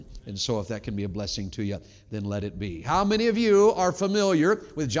And so if that can be a blessing to you, then let it be. How many of you are familiar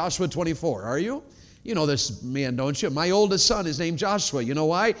with Joshua 24? Are you? You know this man, don't you? My oldest son is named Joshua. You know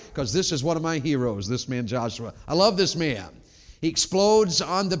why? Because this is one of my heroes, this man Joshua. I love this man. He explodes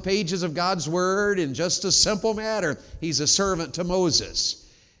on the pages of God's Word in just a simple matter. He's a servant to Moses.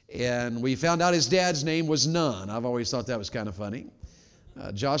 And we found out his dad's name was Nun. I've always thought that was kind of funny.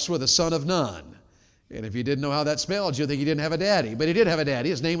 Joshua, the son of Nun. And if you didn't know how that spelled, you'd think he didn't have a daddy. But he did have a daddy.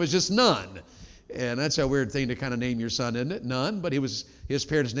 His name was just Nun. And that's a weird thing to kind of name your son, isn't it? Nun. But his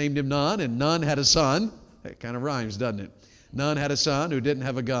parents named him Nun, and Nun had a son. That kind of rhymes, doesn't it? Nun had a son who didn't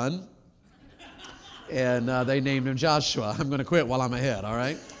have a gun. And they named him Joshua. I'm going to quit while I'm ahead, all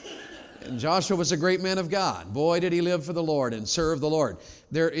right? And Joshua was a great man of God. Boy, did he live for the Lord and serve the Lord.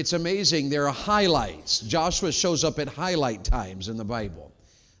 It's amazing. There are highlights. Joshua shows up at highlight times in the Bible.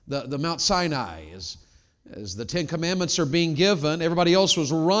 The Mount Sinai, as the Ten Commandments are being given, everybody else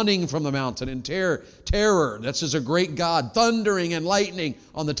was running from the mountain in terror. This is a great God, thundering and lightning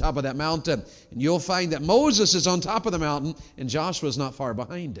on the top of that mountain. And you'll find that Moses is on top of the mountain, and Joshua's not far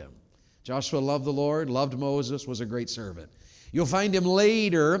behind him. Joshua loved the Lord, loved Moses, was a great servant. You'll find him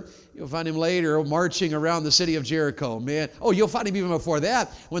later marching around the city of Jericho. Man, you'll find him even before that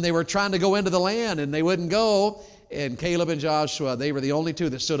when they were trying to go into the land and they wouldn't go. And Caleb and Joshua, they were the only two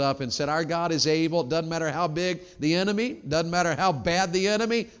that stood up and said, our God is able. Doesn't matter how big the enemy, doesn't matter how bad the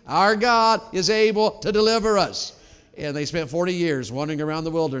enemy, our God is able to deliver us. And they spent 40 years wandering around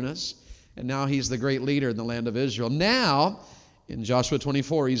the wilderness. And now he's the great leader in the land of Israel. Now, in Joshua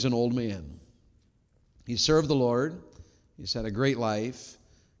 24, he's an old man. He served the Lord. He's had a great life.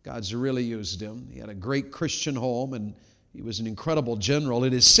 God's really used him. He had a great Christian home, and he was an incredible general.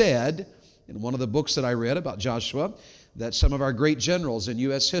 It is said in one of the books that I read about Joshua that some of our great generals in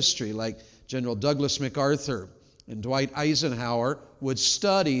U.S. history, like General Douglas MacArthur and Dwight Eisenhower, would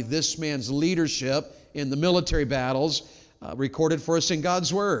study this man's leadership in the military battles recorded for us in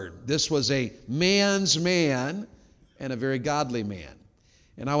God's Word. This was a man's man and a very godly man.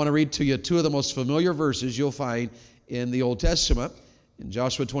 And I want to read to you two of the most familiar verses you'll find in the Old Testament, in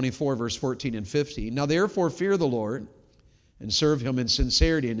Joshua 24, verse 14 and 15. Now therefore fear the Lord, and serve him in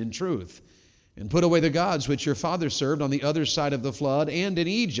sincerity and in truth, and put away the gods which your father served on the other side of the flood and in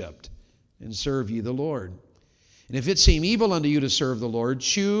Egypt, and serve ye the Lord. And if it seem evil unto you to serve the Lord,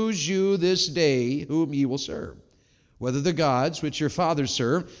 choose you this day whom ye will serve, whether the gods which your fathers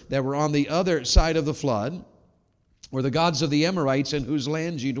served that were on the other side of the flood, or the gods of the Amorites in whose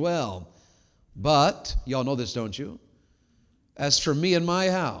land ye dwell. But, y'all know this, don't you? As for me and my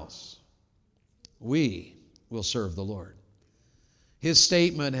house, we will serve the Lord. His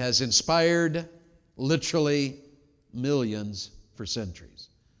statement has inspired literally millions for centuries.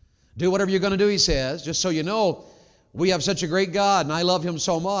 Do whatever you're going to do, he says, just so you know, we have such a great God, and I love him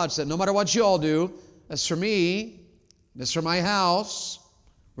so much that no matter what you all do, as for me, as for my house,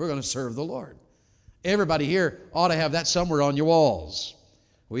 we're going to serve the Lord. Everybody here ought to have that somewhere on your walls.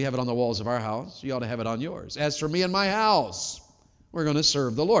 We have it on the walls of our house. You ought to have it on yours. As for me and my house, we're going to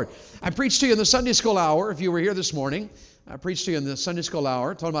serve the Lord. I preached to you in the Sunday school hour. If you were here this morning, I preached to you in the Sunday school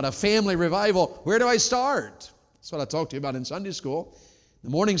hour, talking about a family revival. Where do I start? That's what I talked to you about in Sunday school. The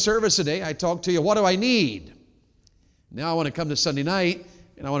morning service today, I talked to you, what do I need? Now I want to come to Sunday night,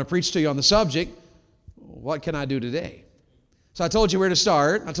 and I want to preach to you on the subject, what can I do today? So I told you where to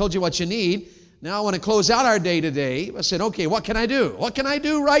start. I told you what you need. Now I want to close out our day today. I said, okay, what can I do? What can I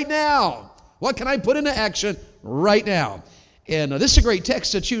do right now? What can I put into action right now? And this is a great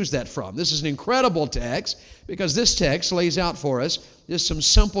text to choose that from. This is an incredible text because this text lays out for us just some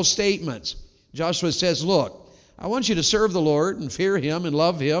simple statements. Joshua says, look, I want you to serve the Lord and fear him and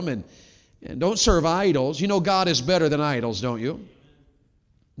love him and don't serve idols. You know God is better than idols, don't you?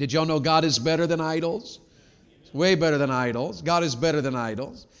 Did y'all know God is better than idols? Way better than idols. God is better than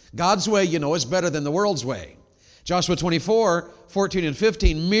idols. God's way, you know, is better than the world's way. Joshua 24, 14 and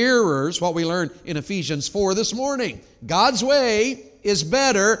 15 mirrors what we learned in Ephesians 4 this morning. God's way is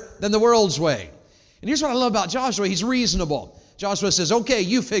better than the world's way. And here's what I love about Joshua. He's reasonable. Joshua says, okay,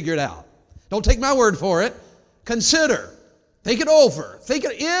 you figure it out. Don't take my word for it. Consider. Think it over. Think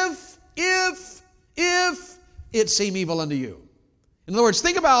it if it seem evil unto you. In other words,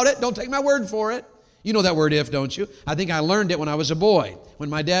 think about it. Don't take my word for it. You know that word if, don't you? I think I learned it when I was a boy. When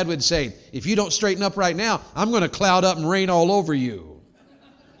my dad would say, if you don't straighten up right now, I'm going to cloud up and rain all over you.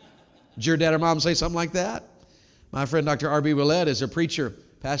 Did your dad or mom say something like that? My friend Dr. R.B. Willett is a preacher,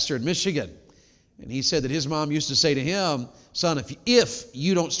 pastor in Michigan. And he said that his mom used to say to him, son, if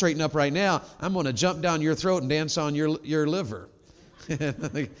you don't straighten up right now, I'm going to jump down your throat and dance on your liver. I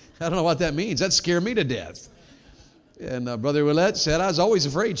don't know what that means. That scared me to death. And Brother Willett said, I was always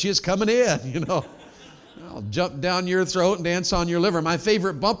afraid she was coming in, I'll jump down your throat and dance on your liver. My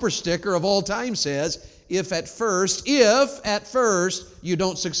favorite bumper sticker of all time says, if at first you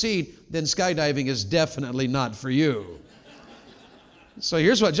don't succeed, then skydiving is definitely not for you. So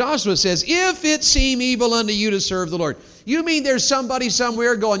here's what Joshua says, if it seem evil unto you to serve the Lord. You mean there's somebody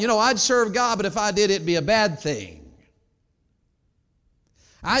somewhere going, I'd serve God, but if I did, it'd be a bad thing.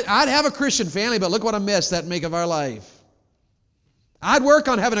 I'd have a Christian family, but look what a mess that'd make of our life. I'd work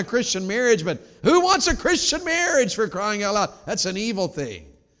on having a Christian marriage, but who wants a Christian marriage, for crying out loud? That's an evil thing.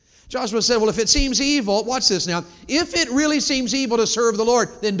 Joshua said, well, if it seems evil, watch this now. If it really seems evil to serve the Lord,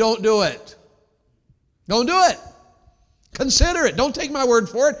 then don't do it. Don't do it. Consider it. Don't take my word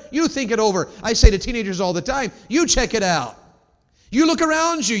for it. You think it over. I say to teenagers all the time, you check it out. You look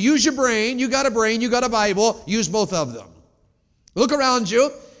around you. Use your brain. You got a brain. You got a Bible. Use both of them. Look around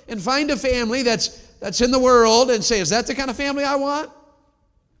you and find a family that's in the world and say, is that the kind of family I want?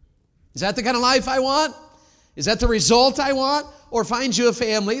 Is that the kind of life I want? Is that the result I want? Or find you a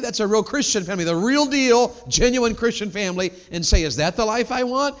family that's a real Christian family, the real deal, genuine Christian family, and say, is that the life I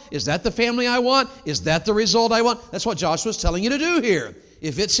want? Is that the family I want? Is that the result I want? That's what Joshua's telling you to do here.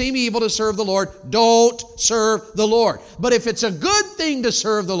 If it seem evil to serve the Lord, don't serve the Lord. But if it's a good thing to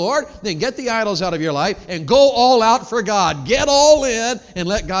serve the Lord, then get the idols out of your life and go all out for God. Get all in and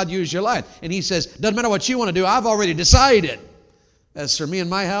let God use your life. And he says, doesn't matter what you want to do, I've already decided. As for me and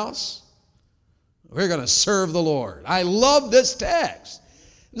my house, we're going to serve the Lord. I love this text.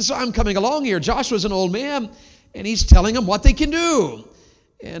 And so I'm coming along here. Joshua's an old man, and he's telling them what they can do.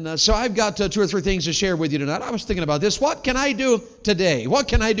 And so I've got 2 or 3 things to share with you tonight. I was thinking about this. What can I do today? What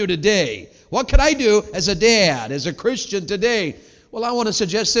can I do today? What can I do as a dad, as a Christian today? Well, I want to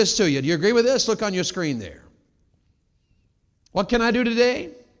suggest this to you. Do you agree with this? Look on your screen there. What can I do today?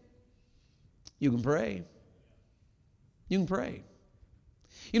 You can pray. You can pray.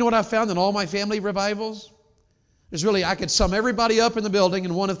 You know what I've found in all my family revivals? I could sum everybody up in the building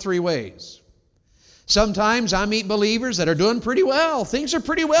in one of 3 ways. Sometimes I meet believers that are doing pretty well. Things are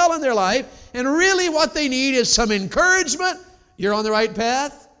pretty well in their life. And really what they need is some encouragement. You're on the right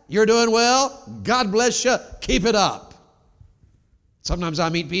path. You're doing well. God bless you. Keep it up. Sometimes I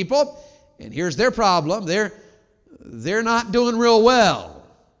meet people, and here's their problem. They're not doing real well.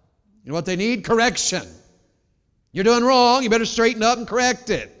 You know what they need? Correction. You're doing wrong. You better straighten up and correct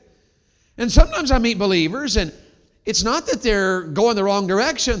it. And sometimes I meet believers, and it's not that they're going the wrong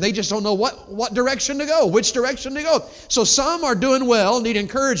direction. They just don't know what direction to go, which direction to go. So some are doing well, need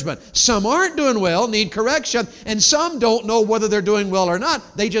encouragement. Some aren't doing well, need correction. And some don't know whether they're doing well or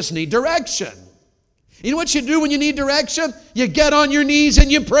not. They just need direction. You know what you do when you need direction? You get on your knees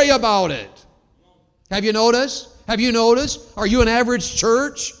and you pray about it. Have you noticed? Are you an average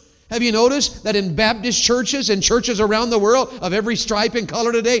church? Have you noticed that in Baptist churches and churches around the world of every stripe and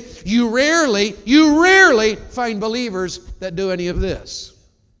color today, you rarely find believers that do any of this?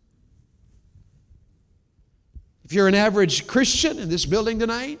 If you're an average Christian in this building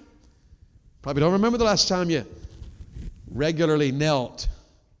tonight, probably don't remember the last time you regularly knelt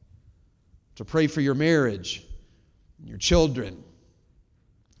to pray for your marriage, and your children,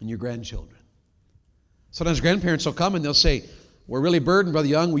 and your grandchildren. Sometimes grandparents will come and they'll say, we're really burdened, Brother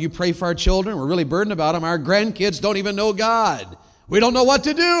Young. Will you pray for our children? We're really burdened about them. Our grandkids don't even know God. We don't know what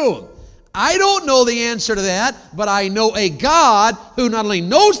to do. I don't know the answer to that, but I know a God who not only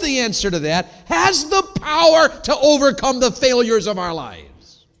knows the answer to that, has the power to overcome the failures of our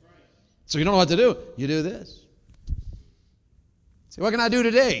lives. So you don't know what to do. You do this. Say, what can I do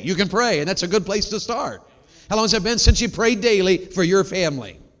today? You can pray, and that's a good place to start. How long has it been since you prayed daily for your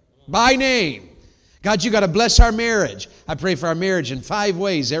family? By name. God, you got to bless our marriage. I pray for our marriage in 5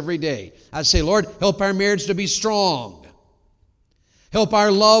 ways every day. I say, Lord, help our marriage to be strong. Help our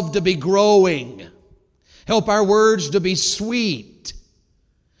love to be growing. Help our words to be sweet.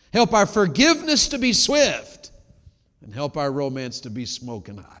 Help our forgiveness to be swift. And help our romance to be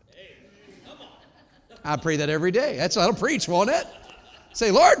smoking hot. I pray that every day. That'll preach, won't it?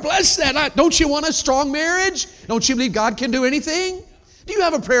 Say, Lord, bless that. Don't you want a strong marriage? Don't you believe God can do anything? Do you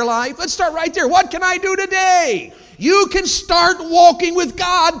have a prayer life? Let's start right there. What can I do today? You can start walking with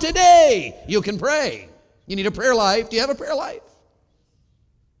God today. You can pray. You need a prayer life. Do you have a prayer life?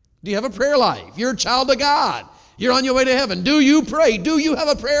 Do you have a prayer life? You're a child of God. You're on your way to heaven. Do you pray? Do you have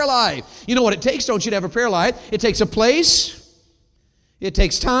a prayer life? You know what it takes, don't you, to have a prayer life? It takes a place. It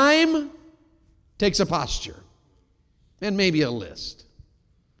takes time. It takes a posture. And maybe a list.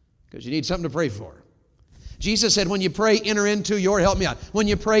 Because you need something to pray for. Jesus said, when you pray, enter into your, help me out. When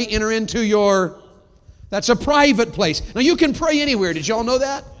you pray, enter into your, that's a private place. Now you can pray anywhere. Did y'all know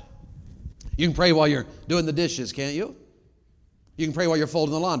that? You can pray while you're doing the dishes, can't you? You can pray while you're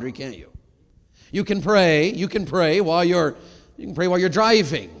folding the laundry, can't you? You can pray while you're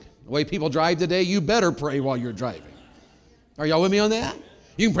driving. The way people drive today, you better pray while you're driving. Are y'all with me on that?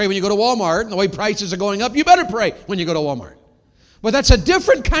 You can pray when you go to Walmart, and the way prices are going up, you better pray when you go to Walmart. But that's a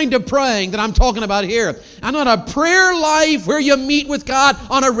different kind of praying that I'm talking about here. I'm not a prayer life where you meet with God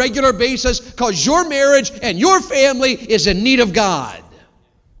on a regular basis because your marriage and your family is in need of God.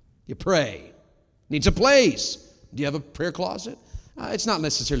 You pray. Needs a place. Do you have a prayer closet? It's not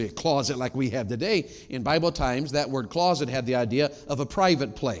necessarily a closet like we have today. In Bible times, that word closet had the idea of a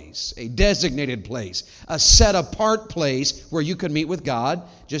private place, a designated place, a set-apart place where you could meet with God,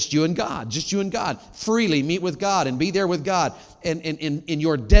 just you and God, freely meet with God and be there with God in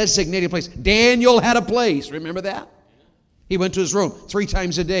your designated place. Daniel had a place. Remember that? He went to his room 3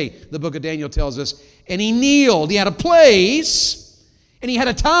 times a day, the book of Daniel tells us, and he kneeled. He had a place, and he had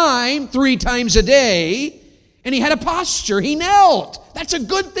a time 3 times a day, and he had a posture. He knelt. That's a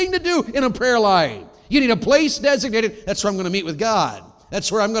good thing to do in a prayer life. You need a place designated. That's where I'm going to meet with God.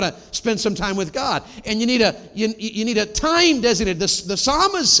 That's where I'm going to spend some time with God. And you need a time designated. The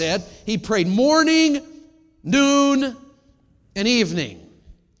psalmist said he prayed morning, noon, and evening.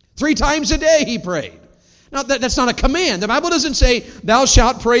 3 times a day he prayed. Now, that's not a command. The Bible doesn't say, thou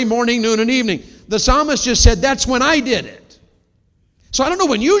shalt pray morning, noon, and evening. The psalmist just said, that's when I did it. So I don't know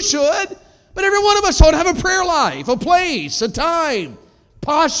when you should. But every one of us ought to have a prayer life, a place, a time.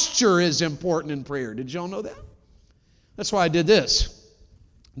 Posture is important in prayer. Did y'all know that? That's why I did this.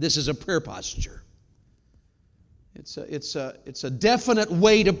 This is a prayer posture. It's a definite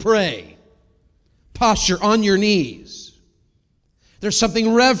way to pray. Posture on your knees. There's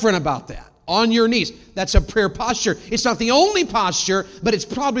something reverent about that. On your knees. That's a prayer posture. It's not the only posture, but it's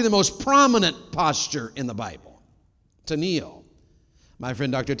probably the most prominent posture in the Bible. To kneel. My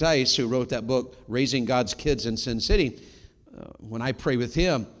friend Dr. Tice, who wrote that book, Raising God's Kids in Sin City, when I pray with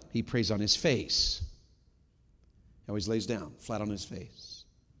him, he prays on his face. He always lays down, flat on his face,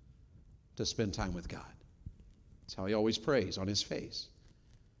 to spend time with God. That's how he always prays, on his face.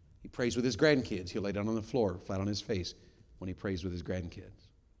 He prays with his grandkids. He'll lay down on the floor, flat on his face, when he prays with his grandkids.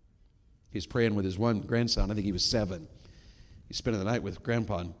 He's praying with his one grandson. I think he was 7. He's spending the night with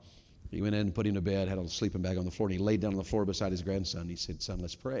Grandpa, and he went in and put him to bed, had a sleeping bag on the floor, and he laid down on the floor beside his grandson. He said, son,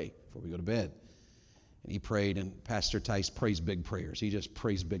 let's pray before we go to bed. And he prayed, and Pastor Tice prays big prayers. He just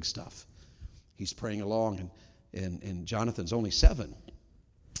prays big stuff. He's praying along, and Jonathan's only 7.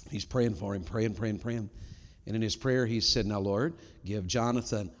 He's praying for him, praying. And in his prayer, he said, now, Lord, give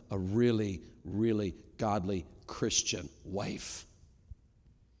Jonathan a really, really godly Christian wife.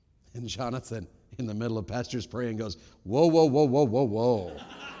 And Jonathan, in the middle of Pastor's praying, goes, whoa.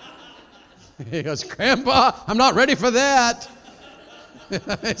 He goes, Grandpa, I'm not ready for that.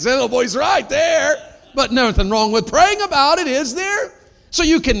 His little boy's right there. But nothing wrong with praying about it, is there? So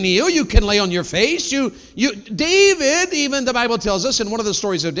you can kneel, you can lay on your face. David, even the Bible tells us in one of the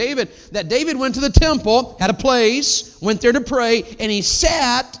stories of David, that David went to the temple, had a place, went there to pray, and he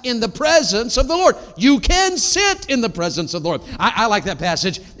sat in the presence of the Lord. You can sit in the presence of the Lord. I like that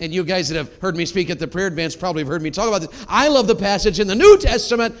passage, and you guys that have heard me speak at the prayer advance probably have heard me talk about this. I love the passage in the New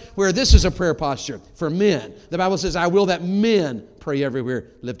Testament where this is a prayer posture for men. The Bible says, I will that men pray everywhere,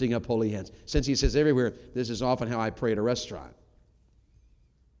 lifting up holy hands. Since he says everywhere, this is often how I pray at a restaurant.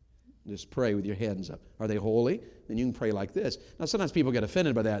 Just pray with your hands up. Are they holy? Then you can pray like this. Now, sometimes people get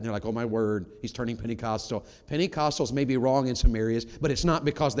offended by that, and they're like, oh, my word, he's turning Pentecostal. Pentecostals may be wrong in some areas, but it's not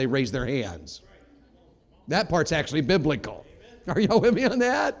because they raise their hands. That part's actually biblical. Are y'all with me on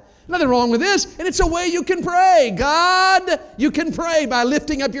that? Nothing wrong with this, and it's a way you can pray. God, you can pray by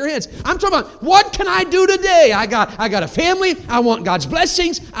lifting up your hands. I'm talking about, what can I do today? I got a family. I want God's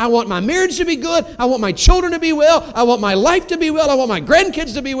blessings. I want my marriage to be good. I want my children to be well. I want my life to be well. I want my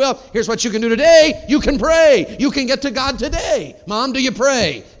grandkids to be well. Here's what you can do today. You can pray. You can get to God today. Mom, do you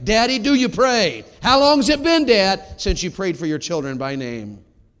pray? Daddy, do you pray? How long's it been, Dad, since you prayed for your children by name?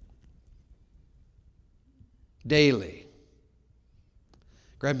 Daily.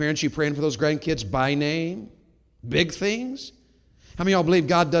 Grandparents, you praying for those grandkids by name? Big things? How many of y'all believe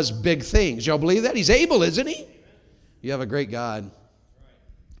God does big things? Y'all believe that? He's able, isn't he? You have a great God.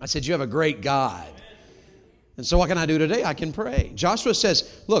 I said, you have a great God. And so what can I do today? I can pray. Joshua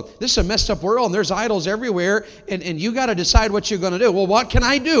says, look, this is a messed up world and there's idols everywhere and you got to decide what you're going to do. Well, what can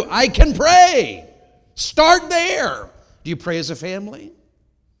I do? I can pray. Start there. Do you pray as a family?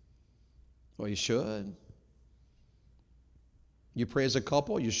 Well, you should. You pray as a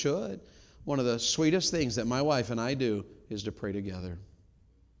couple? You should. One of the sweetest things that my wife and I do is to pray together.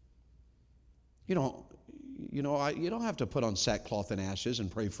 You don't have to put on sackcloth and ashes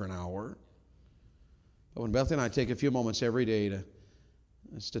and pray for an hour. But when Bethany and I take a few moments every day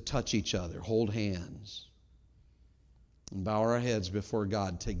to touch each other, hold hands, and bow our heads before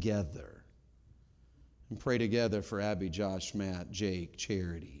God together, and pray together for Abby, Josh, Matt, Jake,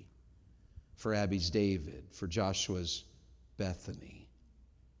 Charity, for Abby's David, for Joshua's Bethany.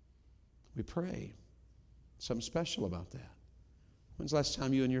 We pray. Something special about that. When's the last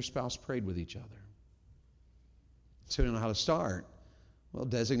time you and your spouse prayed with each other? So we don't know how to start. Well,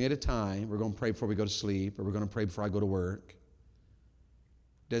 designate a time. We're going to pray before we go to sleep, or we're going to pray before I go to work.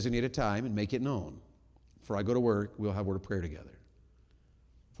 Designate a time and make it known. Before I go to work, we'll have a word of prayer together.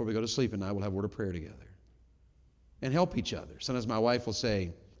 Before we go to sleep at night, we'll have a word of prayer together. And help each other. Sometimes my wife will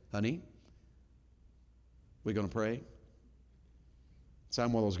say, honey, we going to pray? So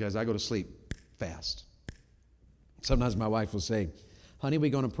I'm one of those guys, I go to sleep fast. Sometimes my wife will say, honey, we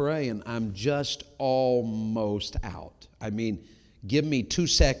going to pray? And I'm just almost out. I mean, give me 2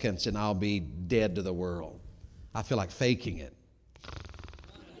 seconds and I'll be dead to the world. I feel like faking it.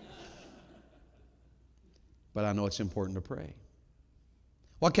 But I know it's important to pray.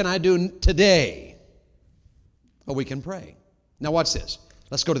 What can I do today? Well, we can pray. Now watch this.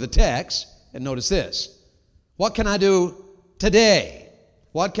 Let's go to the text and notice this. What can I do today?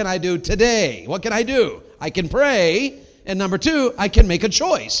 What can I do today? What can I do? I can pray. And number 2, I can make a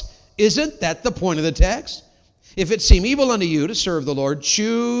choice. Isn't that the point of the text? If it seem evil unto you to serve the Lord,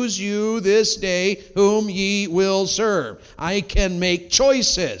 choose you this day whom ye will serve. I can make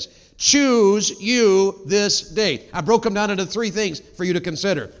choices. Choose you this day. I broke them down into 3 things for you to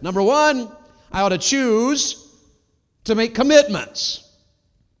consider. Number 1, I ought to choose to make commitments.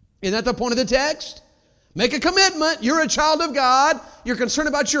 Isn't that the point of the text? Make a commitment. You're a child of God. You're concerned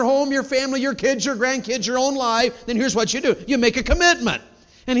about your home, your family, your kids, your grandkids, your own life. Then here's what you do. You make a commitment.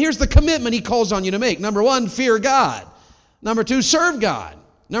 And here's the commitment he calls on you to make. Number 1, fear God. Number 2, serve God.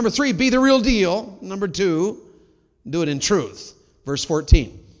 Number 3, be the real deal. Number 2, do it in truth. Verse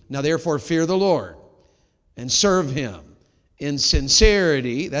 14. Now therefore fear the Lord and serve him in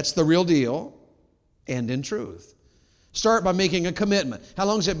sincerity, that's the real deal, and in truth. Start by making a commitment. How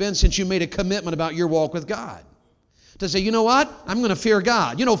long has it been since you made a commitment about your walk with God? To say, you know what? I'm going to fear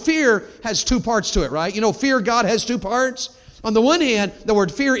God. You know, fear has 2 parts to it, right? You know, fear God has 2 parts. On the one hand, the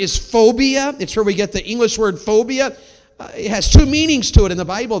word fear is phobia. It's where we get the English word phobia. It has 2 meanings to it in the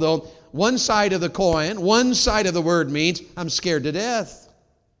Bible, though. One side of the coin, one side of the word means I'm scared to death.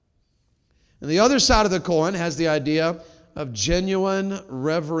 And the other side of the coin has the idea of genuine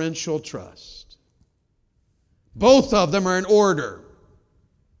reverential trust. Both of them are in order.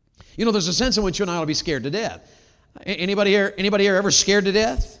 You know, there's a sense in which you and I ought to be scared to death. Anybody here ever scared to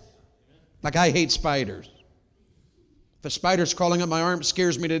death? Like, I hate spiders. If a spider's crawling up my arm, it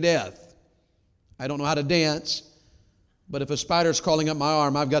scares me to death. I don't know how to dance, but if a spider's crawling up my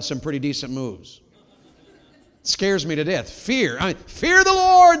arm, I've got some pretty decent moves. It scares me to death. Fear. Fear the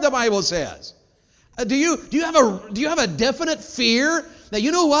Lord, the Bible says. Do you have a definite fear that,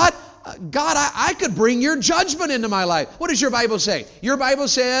 you know what? God, I could bring your judgment into my life. What does your Bible say? Your Bible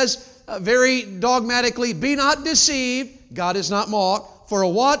says very dogmatically, be not deceived. God is not mocked. For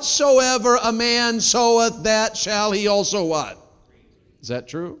whatsoever a man soweth, that shall he also what? Is that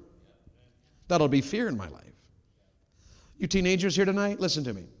true? That'll be fear in my life. You teenagers here tonight, listen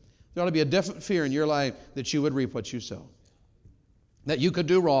to me. There ought to be a definite fear in your life that you would reap what you sow. That you could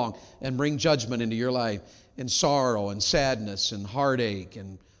do wrong and bring judgment into your life, and sorrow and sadness and heartache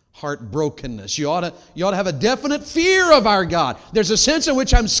and heartbrokenness. You ought to have a definite fear of our God. There's a sense in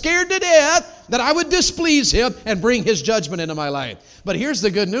which I'm scared to death that I would displease him and bring his judgment into my life. But here's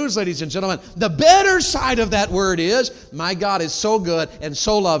the good news, ladies and gentlemen. The better side of that word is, my God is so good and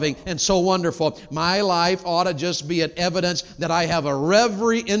so loving and so wonderful. My life ought to just be an evidence that I have a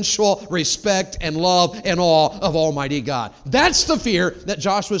reverential respect and love and awe of Almighty God. That's the fear that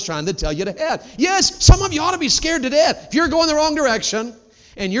Joshua's trying to tell you to have. Yes, some of you ought to be scared to death. If you're going the wrong direction,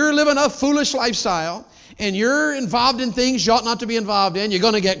 and you're living a foolish lifestyle, and you're involved in things you ought not to be involved in, you're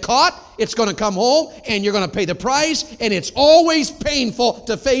going to get caught, it's going to come home, and you're going to pay the price, and it's always painful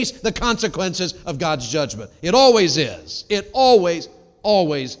to face the consequences of God's judgment. It always is. It always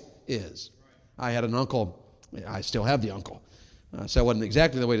is. I had an uncle. I still have the uncle. So that wasn't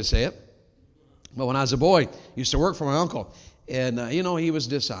exactly the way to say it. But when I was a boy, I used to work for my uncle. And, he was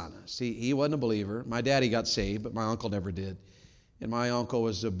dishonest. He wasn't a believer. My daddy got saved, but my uncle never did. And my uncle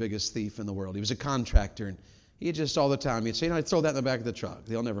was the biggest thief in the world. He was a contractor, and he just all the time, he'd say, I'd throw that in the back of the truck.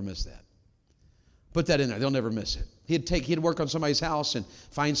 They'll never miss that. Put that in there. They'll never miss it. He'd work on somebody's house and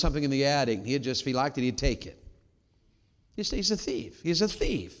find something in the attic. If he liked it, he'd take it. He's a thief. He's a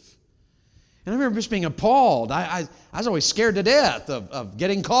thief. And I remember just being appalled. I was always scared to death of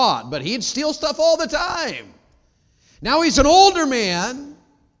getting caught, but he'd steal stuff all the time. Now he's an older man,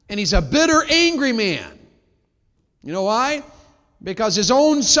 and he's a bitter, angry man. You know why? Because his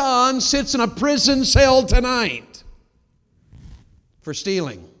own son sits in a prison cell tonight for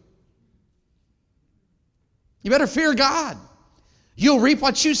stealing. You better fear God. You'll reap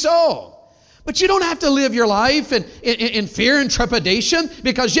what you sow. But you don't have to live your life in fear and trepidation,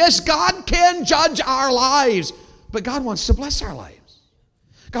 because yes, God can judge our lives, but God wants to bless our lives.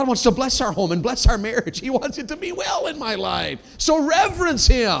 God wants to bless our home and bless our marriage. He wants it to be well in my life. So reverence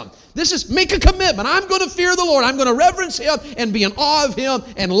Him. This is, make a commitment. I'm going to fear the Lord. I'm going to reverence Him and be in awe of Him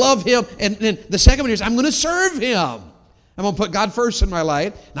and love Him. And then the second one is, I'm going to serve Him. I'm going to put God first in my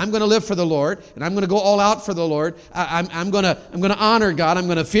life, and I'm going to live for the Lord, and I'm going to go all out for the Lord. I'm going to honor God. I'm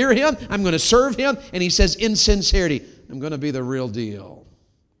going to fear Him. I'm going to serve Him. And He says, in sincerity, I'm going to be the real deal.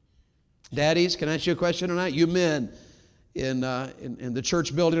 Daddies, can I ask you a question tonight? You men in the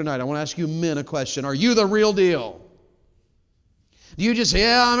church building tonight, I want to ask you men a question. Are you the real deal? Do you just say,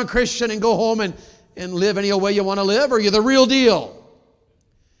 yeah, I'm a Christian, and go home and live any old way you want to live? Or are you the real deal?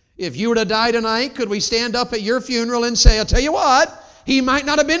 If you were to die tonight, could we stand up at your funeral and say, I'll tell you what, he might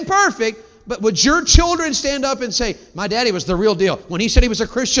not have been perfect, but would your children stand up and say, my daddy was the real deal. When he said he was a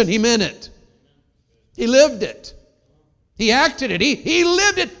Christian, he meant it. He lived it. He acted it. He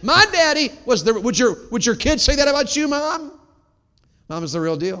lived it. My daddy was the, would your kids say that about you, Mom? Mom is the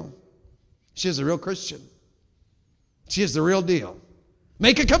real deal. She is the real Christian. She is the real deal.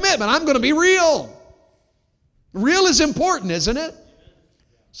 Make a commitment. I'm going to be real. Real is important, isn't it?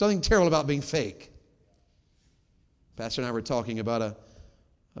 Something terrible about being fake. Pastor and I were talking about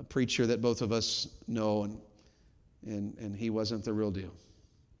a preacher that both of us know, and he wasn't the real deal.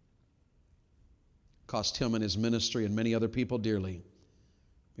 Cost him and his ministry and many other people dearly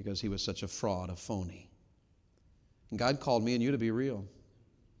because he was such a fraud, a phony. And God called me and you to be real.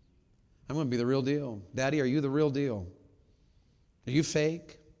 I'm going to be the real deal. Daddy, are you the real deal? Are you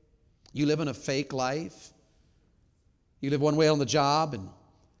fake? You live in a fake life? You live one way on the job and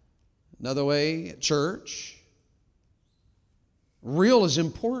another way at church? Real is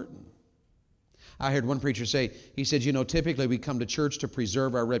important. I heard one preacher say, he said, typically we come to church to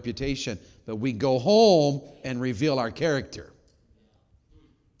preserve our reputation, but we go home and reveal our character.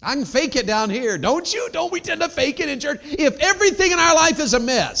 I can fake it down here. Don't you? Don't we tend to fake it in church? If everything in our life is a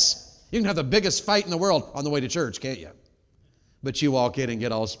mess, you can have the biggest fight in the world on the way to church, can't you? But you walk in and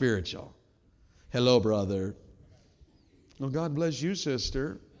get all spiritual. Hello, brother. Well, God bless you,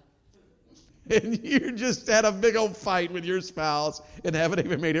 sister. And you just had a big old fight with your spouse and haven't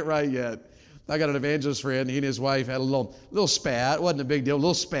even made it right yet. I got an evangelist friend. He and his wife had a little spat. It wasn't a big deal. A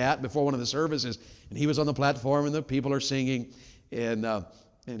little spat before one of the services. And he was on the platform and the people are singing. And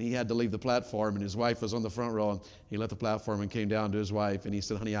he had to leave the platform. And his wife was on the front row. And he left the platform and came down to his wife. And he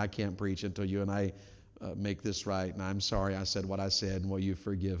said, honey, I can't preach until you and I make this right. And I'm sorry I said what I said. And will you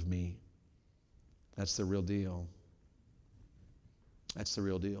forgive me? That's the real deal. That's the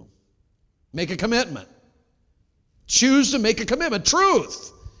real deal. Make a commitment. Choose to make a commitment.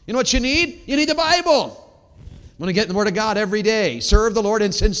 Truth. You know what you need? You need the Bible. You want to get in the Word of God every day. Serve the Lord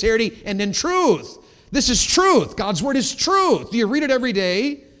in sincerity and in truth. This is truth. God's Word is truth. Do you read it every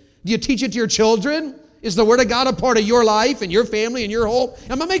day? Do you teach it to your children? Is the Word of God a part of your life and your family and your home?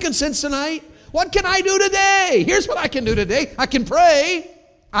 Am I making sense tonight? What can I do today? Here's what I can do today. I can pray.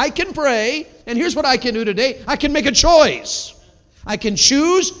 And here's what I can do today. I can make a choice. I can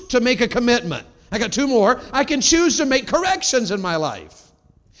choose to make a commitment. I got two more. I can choose to make corrections in my life.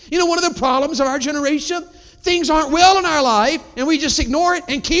 One of the problems of our generation, things aren't well in our life, and we just ignore it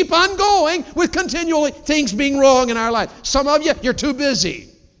and keep on going with continually things being wrong in our life. Some of you, you're too busy.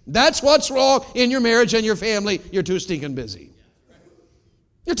 That's what's wrong in your marriage and your family. You're too stinking busy.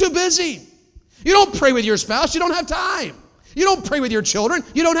 You're too busy. You don't pray with your spouse. You don't have time. You don't pray with your children.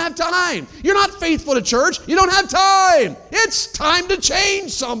 You don't have time. You're not faithful to church. You don't have time. It's time to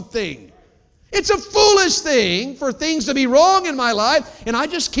change something. It's a foolish thing for things to be wrong in my life, and I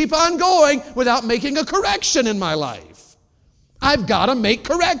just keep on going without making a correction in my life. I've got to make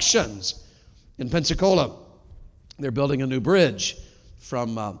corrections. In Pensacola, they're building a new bridge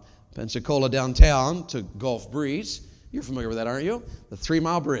from Pensacola downtown to Gulf Breeze. You're familiar with that, aren't you? The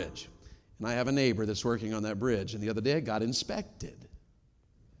 3-mile bridge. And I have a neighbor that's working on that bridge, and the other day it got inspected.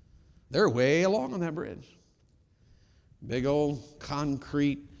 They're way along on that bridge. Big old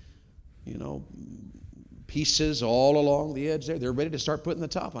concrete, pieces all along the edge there. They're ready to start putting the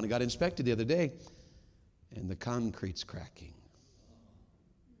top on. It got inspected the other day, and the concrete's cracking.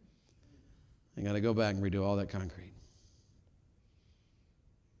 I got to go back and redo all that concrete.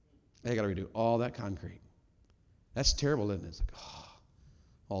 They got to redo all that concrete. That's terrible, isn't it? It's like,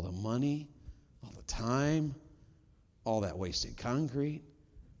 all the money, all the time, all that wasted concrete.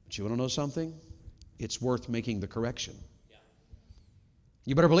 But you want to know something? It's worth making the correction.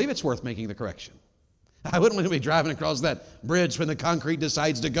 You better believe it's worth making the correction. I wouldn't want to be driving across that bridge when the concrete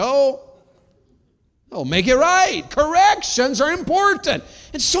decides to go. Oh, make it right. Corrections are important.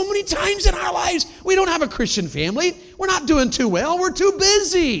 And so many times in our lives, we don't have a Christian family. We're not doing too well. We're too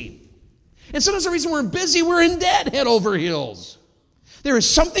busy. And sometimes the reason we're busy, we're in debt head over heels. There is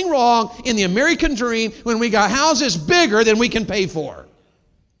something wrong in the American dream when we got houses bigger than we can pay for.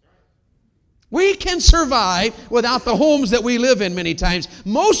 We can survive without the homes that we live in many times.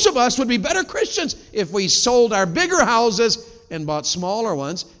 Most of us would be better Christians if we sold our bigger houses and bought smaller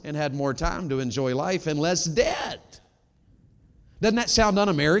ones and had more time to enjoy life and less debt. Doesn't that sound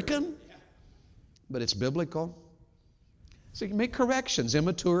un-American? But it's biblical. So you can make corrections.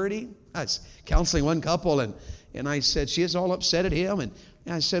 Immaturity. I was counseling one couple and I said, she is all upset at him. And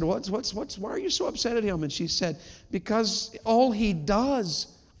I said, why are you so upset at him? And she said, because all he does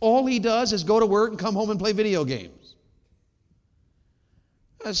is go to work and come home and play video games.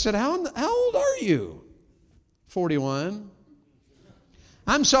 I said, how old are you? 41.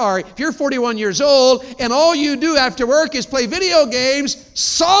 I'm sorry, if you're 41 years old and all you do after work is play video games,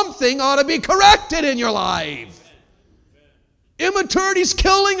 something ought to be corrected in your life. Immaturity's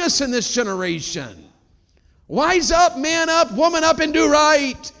killing us in this generation. Wise up, man up, woman up, and do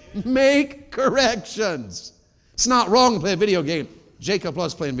right. Make corrections. It's not wrong to play a video game. Jacob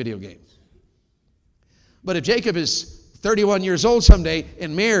loves playing video games. But if Jacob is 31 years old someday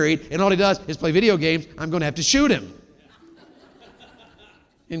and married and all he does is play video games, I'm going to have to shoot him.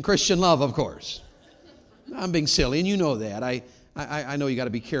 In Christian love, of course. I'm being silly, and you know that. I know you got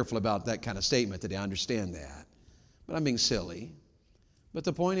to be careful about that kind of statement today. I understand that. But I'm being silly. But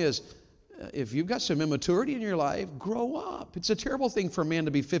the point is, if you've got some immaturity in your life, grow up. It's a terrible thing for a man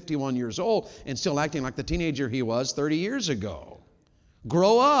to be 51 years old and still acting like the teenager he was 30 years ago.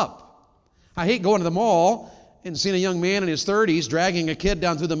 Grow up. I hate going to the mall and seeing a young man in his 30s dragging a kid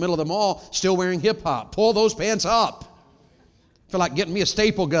down through the middle of the mall still wearing hip-hop. Pull those pants up. I feel like getting me a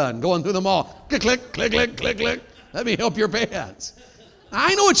staple gun going through the mall. Click, click, click, click, click, click. Let me help your pants.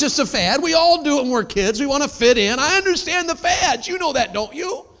 I know it's just a fad. We all do it when we're kids. We want to fit in. I understand the fads. You know that, don't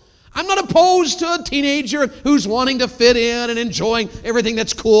you? I'm not opposed to a teenager who's wanting to fit in and enjoying everything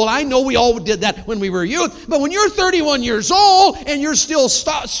that's cool. I know we all did that when we were youth. But when you're 31 years old and you're still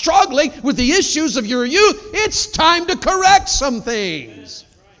struggling with the issues of your youth, it's time to correct some things.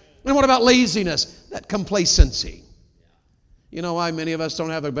 And what about laziness? That complacency. You know why many of us don't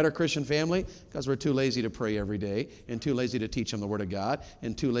have a better Christian family? Because we're too lazy to pray every day and too lazy to teach them the Word of God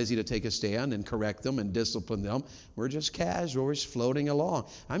and too lazy to take a stand and correct them and discipline them. We're just casual. We're just floating along.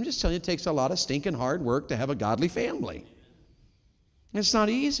 I'm just telling you, it takes a lot of stinking hard work to have a godly family. It's not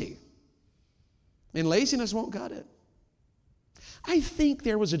easy. And laziness won't cut it. I think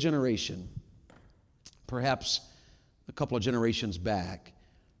there was a generation, perhaps a couple of generations back,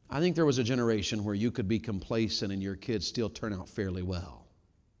 I think there was a generation where you could be complacent and your kids still turn out fairly well.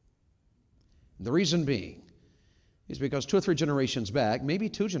 The reason being is because 2 or 3 generations back, maybe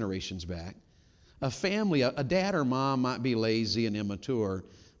 2 generations back, a family, a dad or mom might be lazy and immature,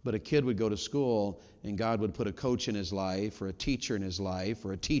 but a kid would go to school and God would put a coach in his life or a teacher in his life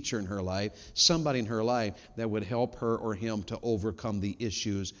or a teacher in her life, somebody in her life that would help her or him to overcome the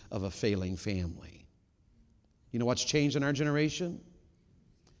issues of a failing family. You know what's changed in our generation?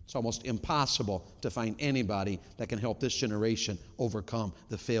 It's almost impossible to find anybody that can help this generation overcome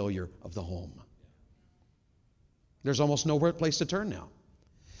the failure of the home. There's almost nowhere place to turn now.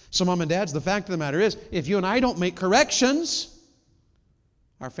 So mom and dads, the fact of the matter is, if you and I don't make corrections,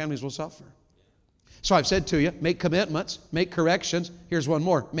 our families will suffer. So I've said to you, make commitments, make corrections. Here's one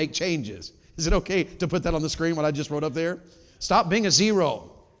more, make changes. Is it okay to put that on the screen, what I just wrote up there? Stop being a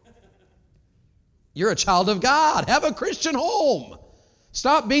zero. You're a child of God. Have a Christian home.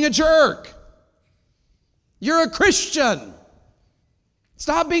 Stop being a jerk. You're a Christian.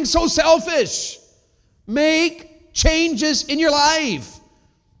 Stop being so selfish. Make changes in your life.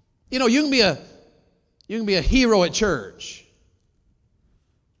 You know, you can be a hero at church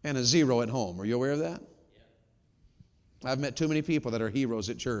and a zero at home. Are you aware of that? I've met too many people that are heroes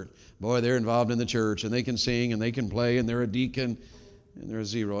at church. Boy, they're involved in the church and they can sing and they can play and they're a deacon and they're a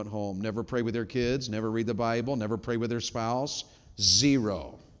zero at home. Never pray with their kids, never read the Bible, never pray with their spouse.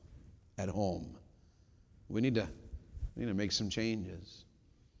 Zero at home. We need to make some changes.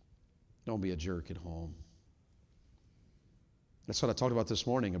 Don't be a jerk at home. That's what I talked about this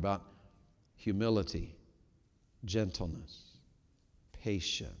morning, about humility, gentleness,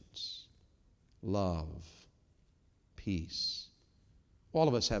 patience, love, peace. All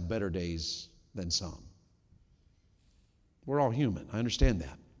of us have better days than some. We're all human. I understand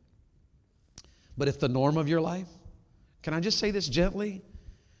that. But if the norm of your life, can I just say this gently?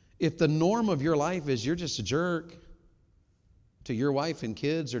 If the norm of your life is you're just a jerk to your wife and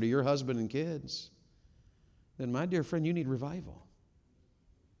kids or to your husband and kids, then my dear friend, you need revival.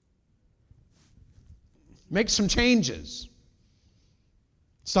 Make some changes.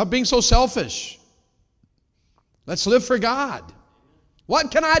 Stop being so selfish. Let's live for God.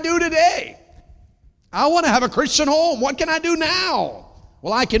 What can I do today? I want to have a Christian home. What can I do now?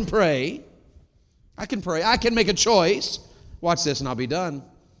 Well, I can pray. I can pray. I can make a choice. Watch this and I'll be done.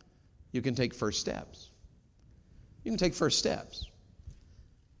 You can take first steps. You can take first steps.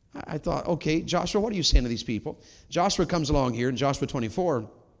 I thought, okay, Joshua, what are you saying to these people? Joshua comes along here in Joshua 24,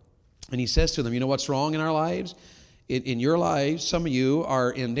 and he says to them, you know what's wrong in our lives? In your lives, some of you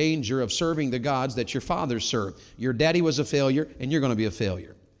are in danger of serving the gods that your fathers served. Your daddy was a failure, and you're going to be a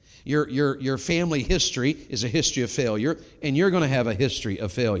failure. Your family history is a history of failure, and you're going to have a history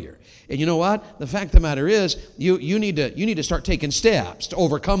of failure. And you know what? The fact of the matter is, you need to start taking steps to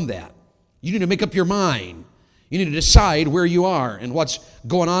overcome that. You need to make up your mind. You need to decide where you are and what's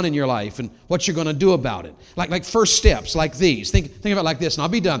going on in your life and what you're going to do about it. Like first steps, like these. Think of it like this, and I'll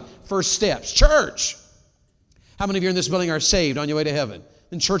be done. First steps. Church. How many of you in this building are saved on your way to heaven?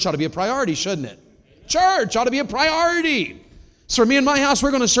 Then church ought to be a priority, shouldn't it? Church ought to be a priority. So for me and my house,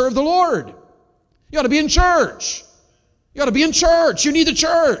 we're going to serve the Lord. You ought to be in church. You ought to be in church. You need the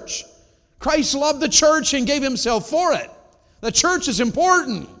church. Christ loved the church and gave himself for it. The church is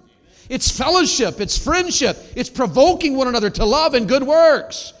important. It's fellowship. It's friendship. It's provoking one another to love and good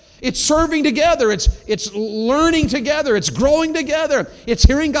works. It's serving together. It's learning together. It's growing together. It's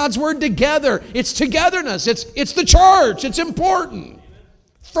hearing God's word together. It's togetherness. It's the church. It's important.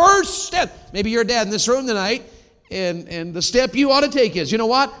 First step. Maybe you're a dad in this room tonight, and the step you ought to take is, you know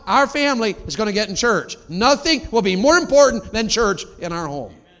what? Our family is going to get in church. Nothing will be more important than church in our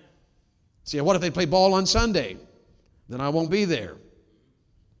home. See, what if they play ball on Sunday? Then I won't be there.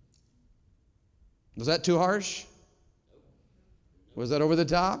 Was that too harsh? Was that over the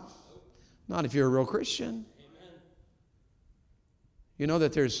top? Not if you're a real Christian. You know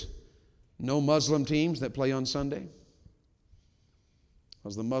that there's no Muslim teams that play on Sunday?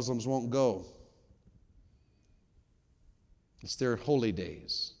 Because the Muslims won't go. It's their holy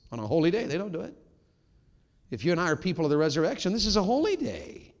days. On a holy day, they don't do it. If you and I are people of the resurrection, this is a holy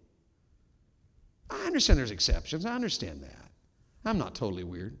day. I understand there's exceptions. I understand that. I'm not totally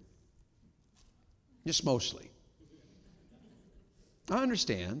weird. Just mostly. I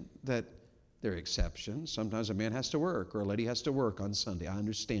understand that there are exceptions. Sometimes a man has to work or a lady has to work on Sunday. I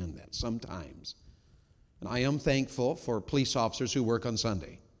understand that sometimes. And I am thankful for police officers who work on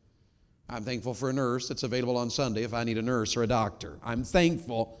Sunday. I'm thankful for a nurse that's available on Sunday if I need a nurse or a doctor. I'm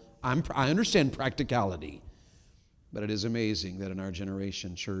thankful. I understand practicality. But it is amazing that in our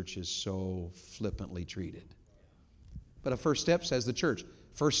generation, church is so flippantly treated. But a first step says the church.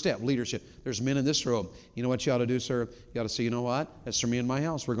 First step, leadership. There's men in this room. You know what you ought to do, sir? You ought to say, you know what? As for me and my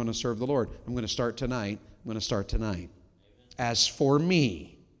house, we're going to serve the Lord. I'm going to start tonight. I'm going to start tonight. As for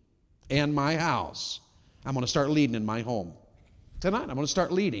me and my house, I'm going to start leading in my home. Tonight, I'm going to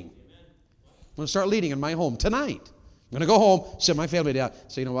start leading. I'm going to start leading in my home tonight. I'm going to go home, sit my family down,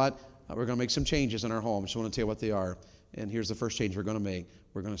 say, you know what? We're going to make some changes in our home. So I want to tell you what they are. And here's the first change we're going to make.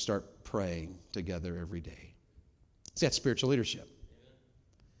 We're going to start praying together every day. See, that's spiritual leadership.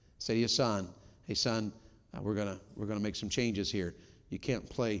 Say to your son, hey son, we're gonna make some changes here. You can't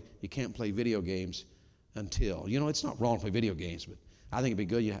play video games until, you know, it's not wrong to play video games, but I think it'd be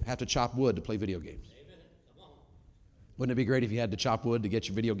good. You have to chop wood to play video games. Amen. Come on. Wouldn't it be great if you had to chop wood to get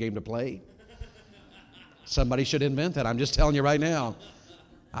your video game to play? Somebody should invent that. I'm just telling you right now.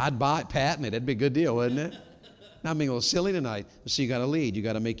 I'd buy it, patent it. It'd be a good deal, wouldn't it? Now, I'm being a little silly tonight. So you got to lead. You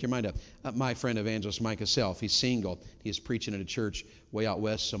got to make your mind up. My friend evangelist Micah Self, he's single. He was preaching at a church way out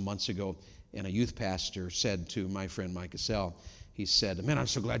west some months ago, and a youth pastor said to my friend Micah Self, he said, man, I'm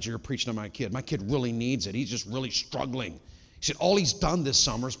so glad you're preaching to my kid. My kid really needs it. He's just really struggling. He said, all he's done this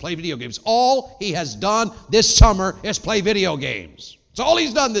summer is play video games. All he has done this summer is play video games. It's all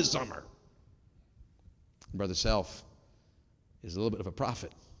he's done this summer. Brother Self is a little bit of a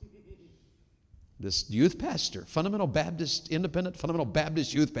prophet. This youth pastor, independent fundamental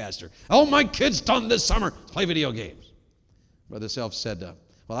Baptist youth pastor. Oh, my kid's done this summer. Play video games. Brother Self said,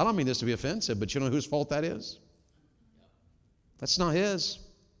 well, I don't mean this to be offensive, but you know whose fault that is? That's not his.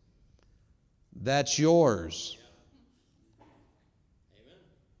 That's yours.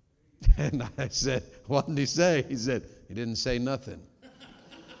 Amen. And I said, what did he say? He said, he didn't say nothing.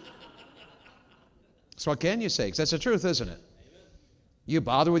 So what can you say? Because that's the truth, isn't it? You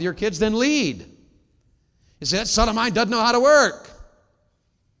bother with your kids, then lead. You say, that son of mine doesn't know how to work.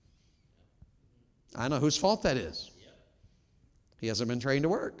 I know whose fault that is. He hasn't been trained to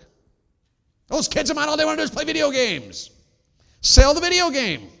work. Those kids of mine, all they want to do is play video games. Sell the video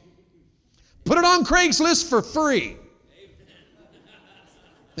game. Put it on Craigslist for free.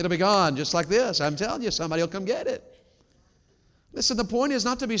 It'll be gone just like this. I'm telling you, somebody will come get it. Listen, the point is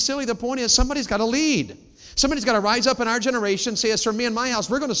not to be silly. The point is somebody's got to lead. Somebody's got to rise up in our generation and say, as for me and my house,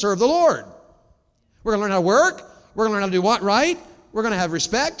 we're going to serve the Lord. We're going to learn how to work. We're going to learn how to do what right. We're going to have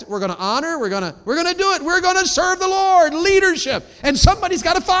respect. We're going to honor. We're going to do it. We're going to serve the Lord. Leadership. And somebody's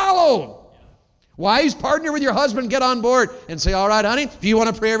got to follow. Wives, partner with your husband. Get on board and say, all right, honey, if you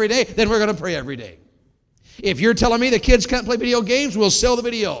want to pray every day, then we're going to pray every day. If you're telling me the kids can't play video games, we'll sell the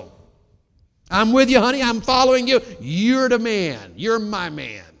video. I'm with you, honey. I'm following you. You're the man. You're my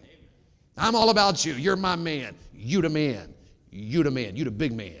man. I'm all about you. You're my man. You the man. You the man. You the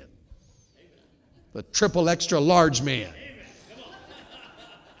big man. The triple extra large man.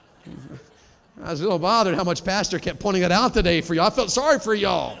 I was a little bothered how much pastor kept pointing it out today for you. I felt sorry for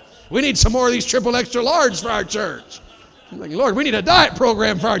y'all. We need some more of these triple extra large for our church. I'm like, Lord, we need a diet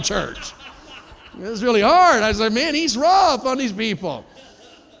program for our church. It was really hard. I was like, man, he's rough on these people.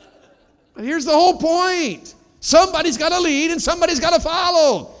 But here's the whole point. Somebody's got to lead and somebody's got to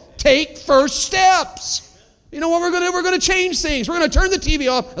follow. Take first steps. You know what we're going to do? We're going to change things. We're going to turn the TV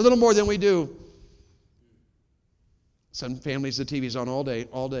off a little more than we do. Some families, the TV's on all day,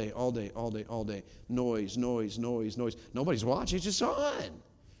 all day, all day, all day, all day. Noise, noise, noise, noise. Nobody's watching. It's just on.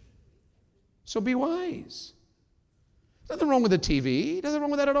 So be wise. Nothing wrong with the TV. Nothing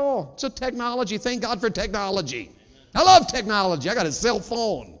wrong with that at all. It's a technology. Thank God for technology. I love technology. I got a cell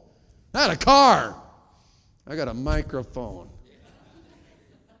phone. I got a car. I got a microphone.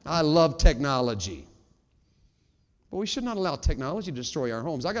 I love technology. But we should not allow technology to destroy our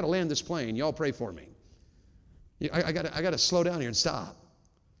homes. I got to land this plane. Y'all pray for me. I got to slow down here and stop.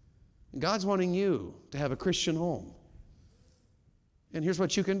 God's wanting you to have a Christian home. And here's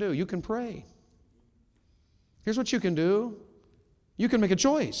what you can do. You can pray. Here's what you can do. You can make a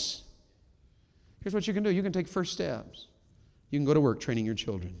choice. Here's what you can do. You can take first steps. You can go to work training your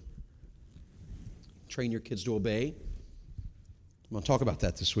children. Train your kids to obey. I'm going to talk about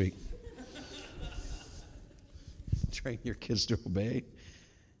that this week. Train your kids to obey.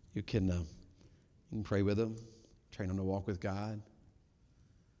 You can pray with them. Train them to walk with God.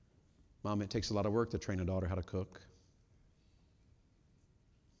 Mom, it takes a lot of work to train a daughter how to cook.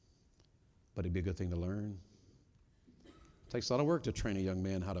 But it'd be a good thing to learn. It takes a lot of work to train a young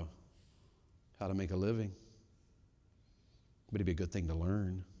man how to make a living. But it'd be a good thing to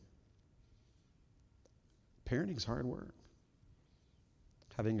learn. Parenting's hard work.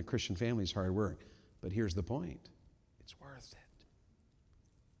 Having a Christian family is hard work. But here's the point. It's worth it.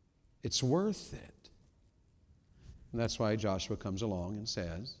 It's worth it. And that's why Joshua comes along and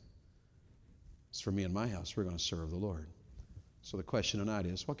says, it's for me and my house, we're going to serve the Lord. So the question tonight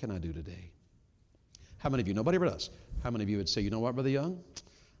is, what can I do today? How many of you, nobody but us, how many of you would say, you know what, Brother Young?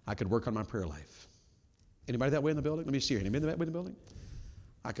 I could work on my prayer life. Anybody that way in the building? Let me see here. Anybody that way in the building?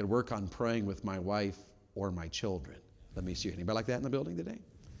 I could work on praying with my wife or my children. Let me see here. Anybody like that in the building today?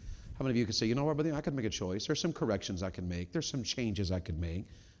 How many of you could say, you know what, Brother Young, I could make a choice. There's some corrections I can make. There's some changes I could make.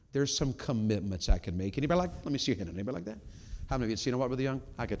 There's some commitments I can make. Anybody like, let me see your hand. Anybody like that? How many of you say, you know what, Brother Young?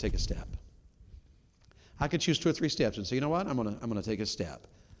 I could take a step. I could choose 2 or 3 steps and say, you know what? I'm gonna take a step.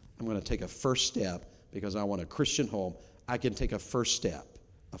 I'm gonna take a first step because I want a Christian home. I can take a first step,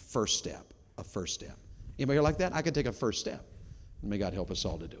 a first step, a first step. Anybody like that? I can take a first step. May God help us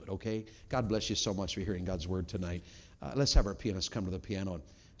all to do it, okay? God bless you so much for hearing God's word tonight. Let's have our pianist come to the piano and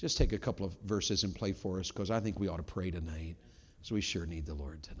just take a couple of verses and play for us because I think we ought to pray tonight. So we sure need the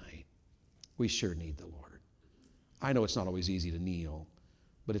Lord tonight. We sure need the Lord. I know it's not always easy to kneel,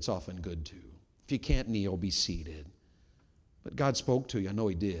 but it's often good to. If you can't kneel, be seated. But God spoke to you. I know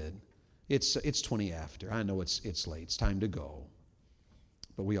He did. It's 20 after. I know it's late. It's time to go.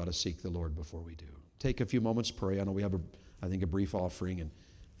 But we ought to seek the Lord before we do. Take a few moments, pray. I know we have, I think, a brief offering, and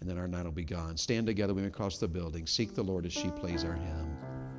then our night will be gone. Stand together. We may cross the building. Seek the Lord as she plays our hymn.